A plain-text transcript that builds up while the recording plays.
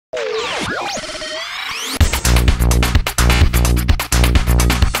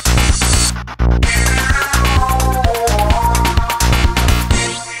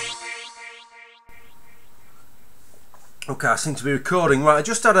Okay, I seem to be recording. Right, I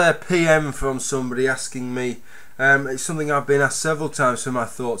just had a PM from somebody asking me, it's something I've been asked several times for my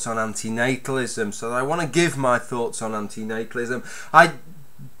thoughts on antinatalism, so I want to give my thoughts on antinatalism. I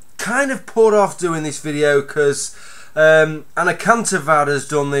kind of put off doing this video because Antinatalism has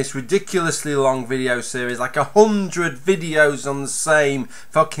done this ridiculously long video series, like 100 videos on the same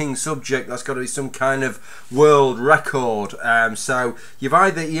fucking subject. That's got to be some kind of world record. So you've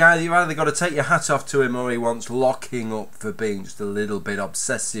either got to take your hat off to him, or he wants locking up for being just a little bit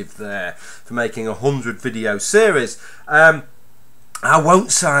obsessive there for making 100 video series. I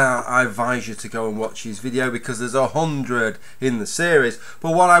won't say I advise you to go and watch his video because there's 100 in the series,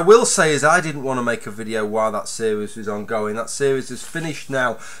 but what I will say is I didn't want to make a video while that series was ongoing. That series is finished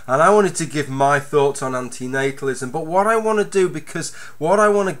now, and I wanted to give my thoughts on antinatalism. But what I want to do, because what I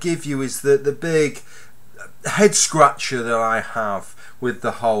want to give you is the big head scratcher that I have with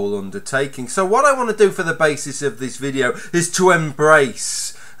the whole undertaking. So what I want to do for the basis of this video is to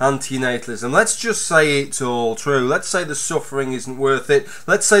embrace antinatalism. Let's just say it's all true. Let's say the suffering isn't worth it.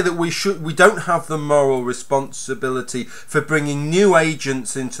 Let's say that we don't have the moral responsibility for bringing new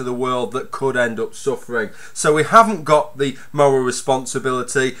agents into the world that could end up suffering. So we haven't got the moral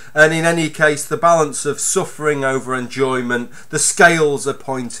responsibility, and in any case the balance of suffering over enjoyment, the scales are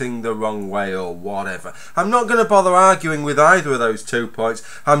pointing the wrong way or whatever. I'm not going to bother arguing with either of those 2 points.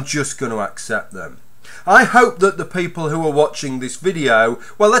 I'm just going to accept them. I hope that the people who are watching this video,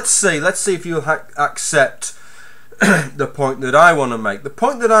 well, let's see if you'll accept the point that I want to make. The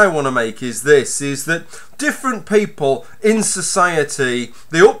point that I want to make is this, is that different people in society,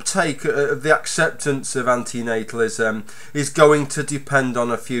 the uptake of the acceptance of antinatalism is going to depend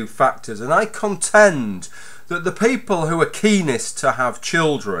on a few factors, and I contend that the people who are keenest to have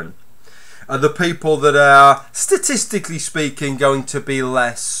children are the people that are, statistically speaking, going to be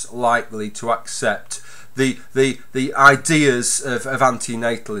less likely to accept the ideas of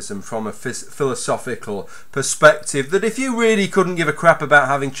antinatalism from a philosophical perspective. That if you really couldn't give a crap about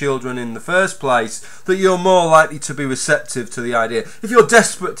having children in the first place, that you're more likely to be receptive to the idea. If you're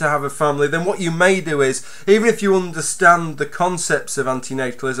desperate to have a family, then what you may do is, even if you understand the concepts of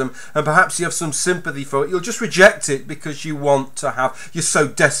antinatalism and perhaps you have some sympathy for it, you'll just reject it because you're so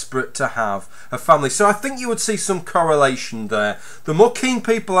desperate to have a family. So I think you would see some correlation there. The more keen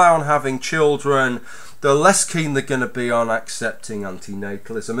people are on having children, the less keen they're going to be on accepting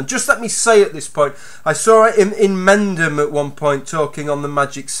antinatalism. And just let me say at this point, I saw it in Mendham at one point talking on the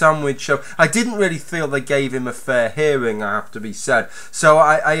Magic Sandwich show. I didn't really feel they gave him a fair hearing, I have to be said. So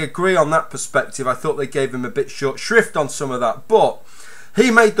I agree on that perspective. I thought they gave him a bit short shrift on some of that. But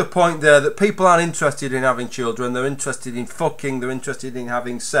he made the point there that people aren't interested in having children. They're interested in fucking. They're interested in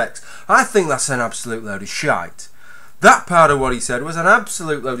having sex. I think that's an absolute load of shite. That part of what he said was an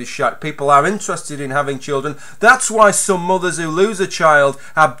absolute load of shit. People are interested in having children. That's why some mothers who lose a child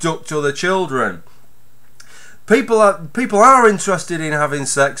abduct other children. People are interested in having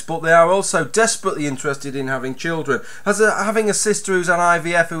sex, but they are also desperately interested in having children. Having a sister who's on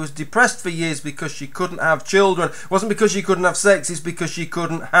IVF who was depressed for years because she couldn't have children. It wasn't because she couldn't have sex, it's because she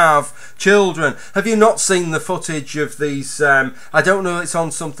couldn't have children. Have you not seen the footage of these, I don't know, it's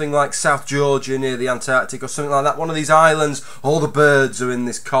on something like South Georgia near the Antarctic or something like that, one of these islands, all the birds are in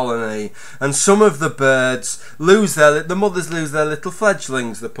this colony, and some of the birds the mothers lose their little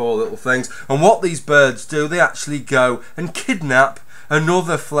fledglings, the poor little things, and what these birds do, they actually go and kidnap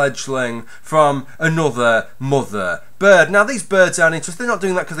another fledgling from another mother bird. Now these birds aren't interested, they're not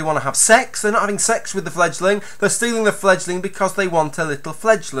doing that because they want to have sex, they're not having sex with the fledgling, they're stealing the fledgling because they want a little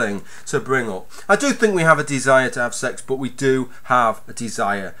fledgling to bring up. I do think we have a desire to have sex, but we do have a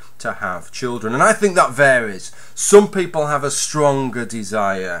desire to have children, and I think that varies. Some people have a stronger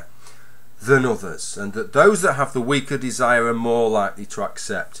desire than others, and that those that have the weaker desire are more likely to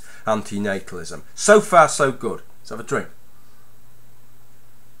accept antinatalism. So far so good. Let's have a drink.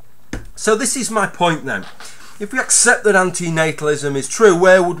 So this is my point then. If we accept that antinatalism is true,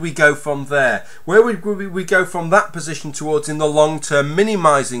 where would we go from there? Where would we go from that position towards, in the long term,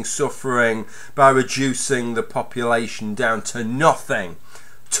 minimising suffering by reducing the population down to nothing?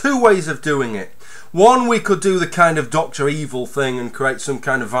 Two ways of doing it. One, we could do the kind of Dr. Evil thing and create some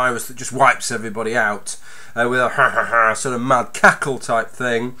kind of virus that just wipes everybody out with a sort of mad cackle type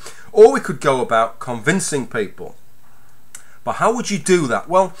thing. Or we could go about convincing people. But how would you do that?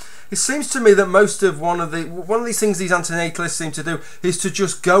 Well, it seems to me that most of one of these things these antinatalists seem to do is to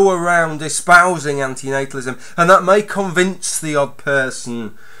just go around espousing antinatalism, and that may convince the odd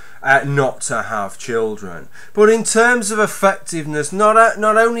person not to have children. But in terms of effectiveness, not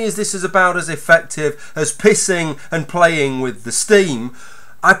only is this about as effective as pissing and playing with the steam,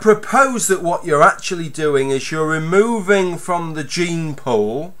 I propose that what you're actually doing is you're removing from the gene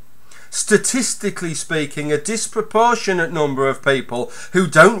pool, statistically speaking, a disproportionate number of people who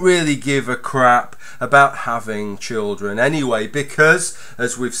don't really give a crap about having children anyway, because,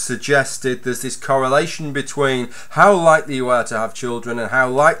 as we've suggested, there's this correlation between how likely you are to have children and how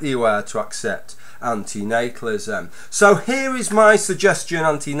likely you are to accept antinatalism. So here is my suggestion,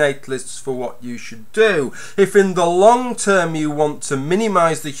 antinatalists, for what you should do. If in the long term you want to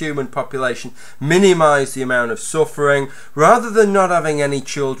minimise the human population, minimise the amount of suffering, rather than not having any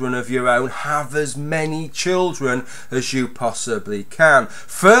children of your own, have as many children as you possibly can.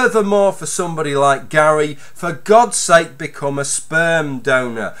 Furthermore, for somebody like Gary, for God's sake, become a sperm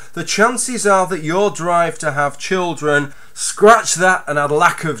donor. The chances are that your drive to have children, scratch that and add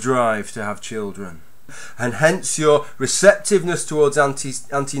lack of drive to have children. And hence your receptiveness towards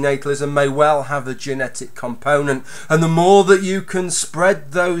antinatalism may well have a genetic component. And the more that you can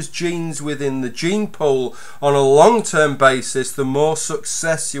spread those genes within the gene pool on a long-term basis, the more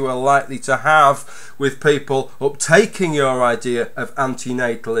success you are likely to have with people uptaking your idea of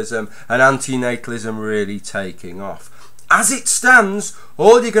antinatalism and antinatalism really taking off. As it stands,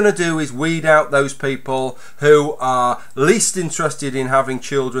 all you're going to do is weed out those people who are least interested in having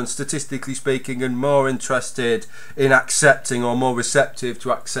children, statistically speaking, and more interested in accepting, or more receptive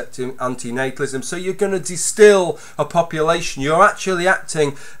to accepting, antinatalism. So you're going to distill a population. You're actually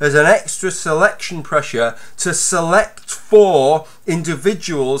acting as an extra selection pressure to select for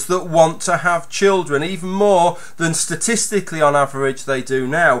individuals that want to have children, even more than statistically on average they do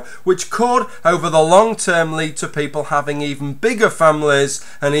now, which could over the long term lead to people having even bigger families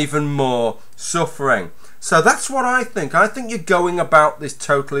and even more suffering. So that's what I think. I think you're going about this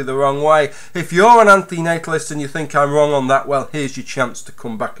totally the wrong way. If you're an antinatalist and you think I'm wrong on that, well, here's your chance to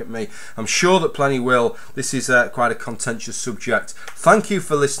come back at me. I'm sure that plenty will. This is quite a contentious subject. Thank you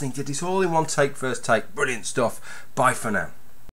for listening. Did this all in one take, first take. Brilliant stuff. Bye for now.